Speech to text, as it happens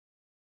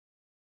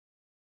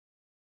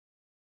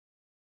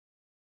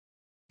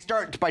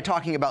Start by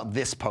talking about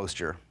this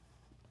poster.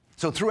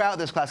 So throughout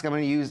this class, I'm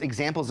going to use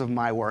examples of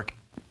my work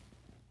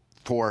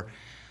for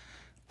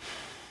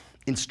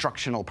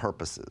instructional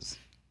purposes,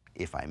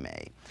 if I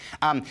may.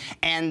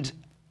 And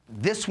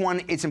this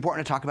one, it's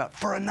important to talk about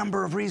for a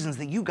number of reasons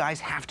that you guys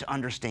have to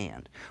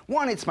understand.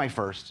 One, it's my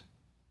first,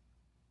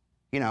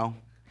 you know.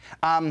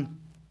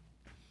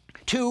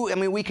 Two, I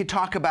mean, we could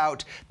talk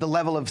about the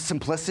level of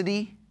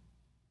simplicity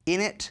in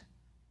it.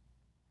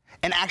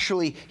 And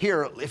actually,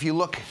 here, if you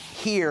look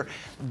here,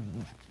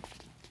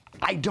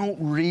 I don't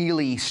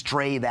really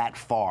stray that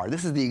far.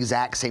 This is the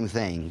exact same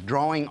thing.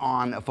 Drawing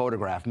on a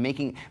photograph,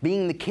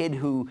 being the kid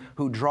who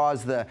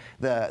draws the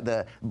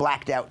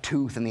blacked out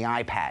tooth and the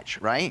eye patch,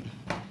 right?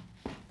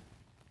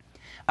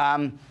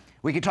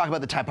 We could talk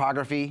about the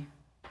typography.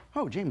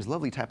 Oh, James,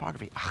 lovely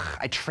typography. Ugh,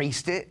 I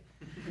traced it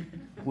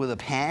with a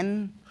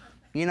pen,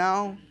 you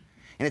know?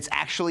 And it's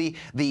actually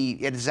the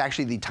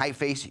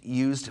typeface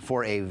used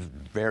for a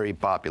very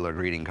popular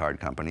greeting card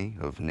company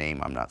of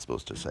name I'm not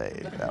supposed to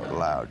say out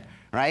loud,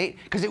 right?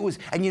 Because it was,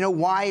 and you know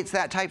why it's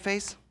that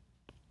typeface?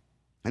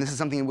 And this is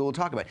something we will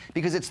talk about.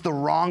 Because it's the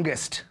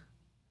wrongest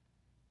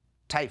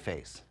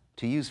typeface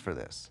to use for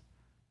this,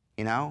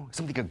 you know?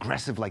 Something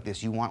aggressive like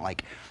this, you want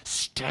like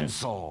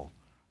stencil.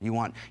 You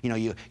want, you know,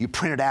 you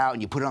print it out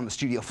and you put it on the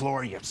studio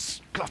floor, you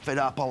scuff it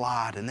up a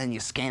lot, and then you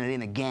scan it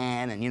in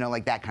again, and you know,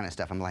 like that kind of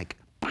stuff. I'm like,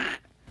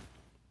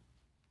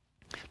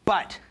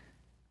 but,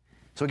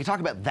 so we can talk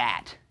about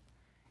that.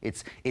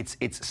 It's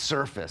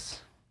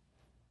surface.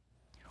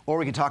 Or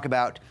we can talk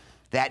about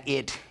that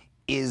it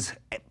is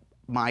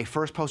my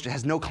first poster. It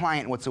has no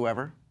client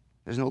whatsoever.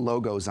 There's no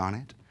logos on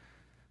it.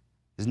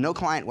 There's no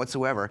client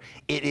whatsoever.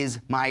 It is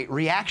my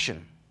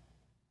reaction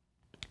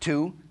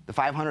to the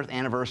 500th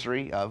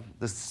anniversary of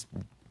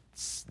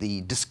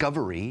the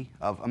discovery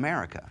of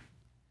America,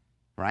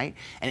 right?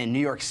 And in New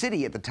York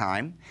City at the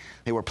time,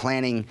 they were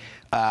planning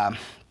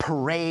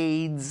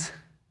parades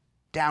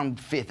down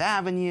Fifth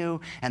Avenue,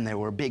 and there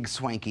were big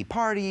swanky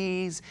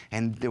parties,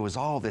 and there was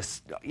all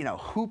this, you know,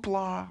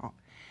 hoopla.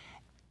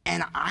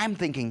 And I'm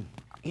thinking,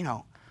 you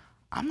know,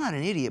 I'm not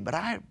an idiot, but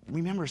I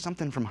remember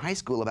something from high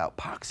school about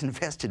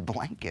pox-infested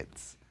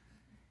blankets.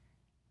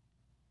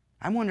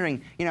 I'm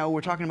wondering, you know, we're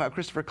talking about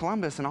Christopher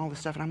Columbus and all this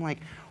stuff, and I'm like,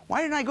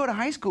 why didn't I go to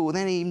high school with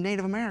any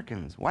Native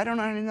Americans? Why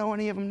don't I know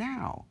any of them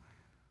now?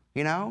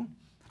 You know?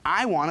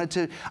 I wanted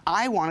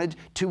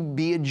to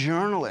be a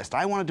journalist.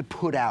 I wanted to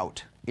put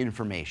out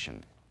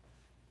information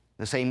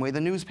the same way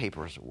the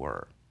newspapers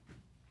were.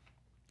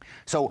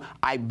 So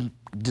I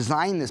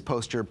designed this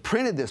poster,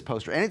 printed this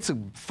poster, and it's a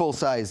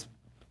full-size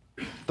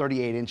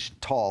 38-inch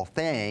tall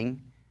thing,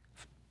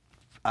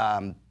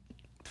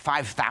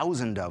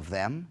 5,000 of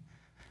them,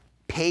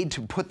 paid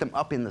to put them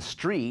up in the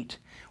street,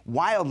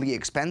 wildly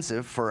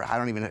expensive for, I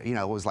don't even, you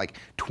know, it was like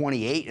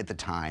 28 at the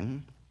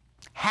time,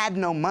 had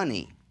no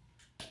money.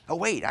 Oh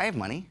wait, I have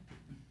money.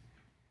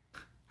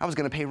 I was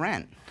gonna pay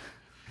rent.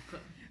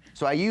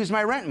 So I used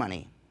my rent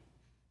money,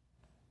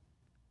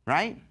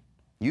 right?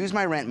 Used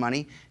my rent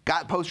money,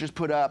 got posters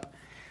put up,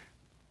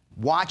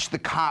 watched the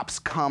cops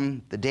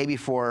come the day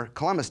before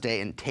Columbus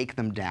Day and take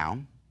them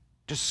down.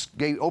 Just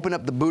they opened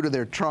up the boot of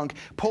their trunk,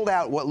 pulled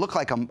out what looked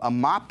like a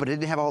mop, but it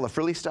didn't have all the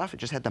frilly stuff. It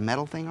just had the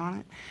metal thing on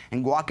it,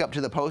 and walk up to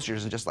the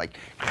posters and just like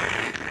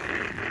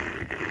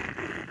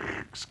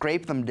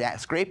scrape them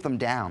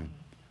down,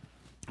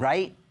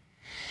 right?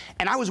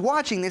 And I was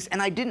watching this, and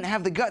I didn't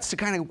have the guts to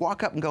kind of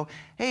walk up and go,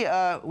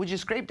 hey, would you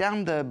scrape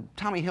down the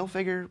Tommy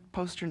Hilfiger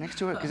poster next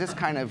to it? Because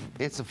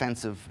it's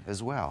offensive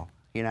as well,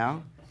 you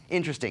know?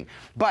 Interesting.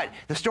 But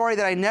the story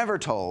that I never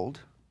told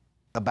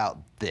about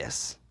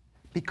this,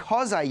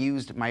 because I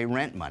used my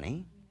rent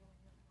money,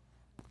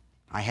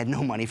 I had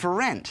no money for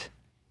rent,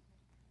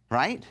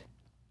 right?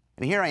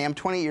 And here I am,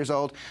 20 years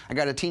old. I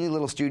got a teeny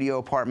little studio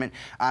apartment.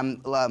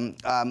 I'm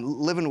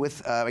living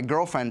with a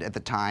girlfriend at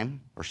the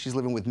time, or she's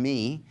living with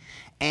me,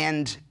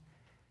 and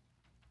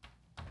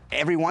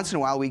every once in a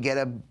while we get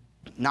a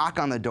knock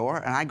on the door,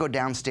 and I go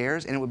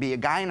downstairs, and it would be a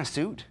guy in a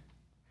suit,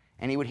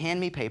 and he would hand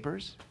me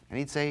papers, and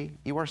he'd say,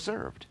 "You are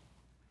served."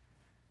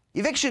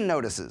 Eviction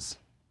notices,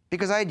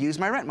 because I had used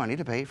my rent money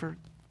to pay for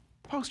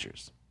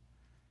posters,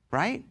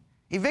 right?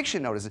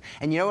 Eviction notices.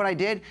 And you know what I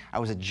did? I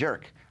was a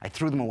jerk. I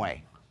threw them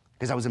away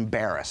because I was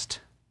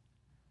embarrassed.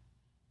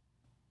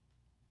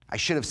 I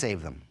should have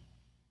saved them.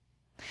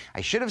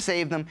 I should have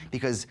saved them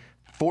because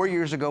 4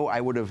 years ago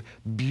I would have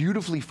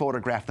beautifully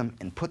photographed them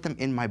and put them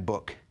in my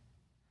book.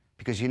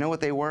 Because you know what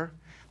they were?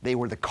 They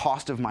were the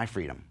cost of my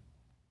freedom.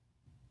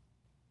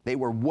 They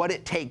were what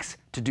it takes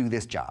to do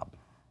this job.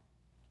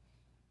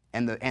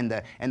 And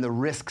the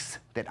risks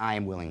that I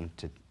am willing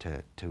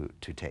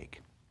to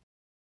take.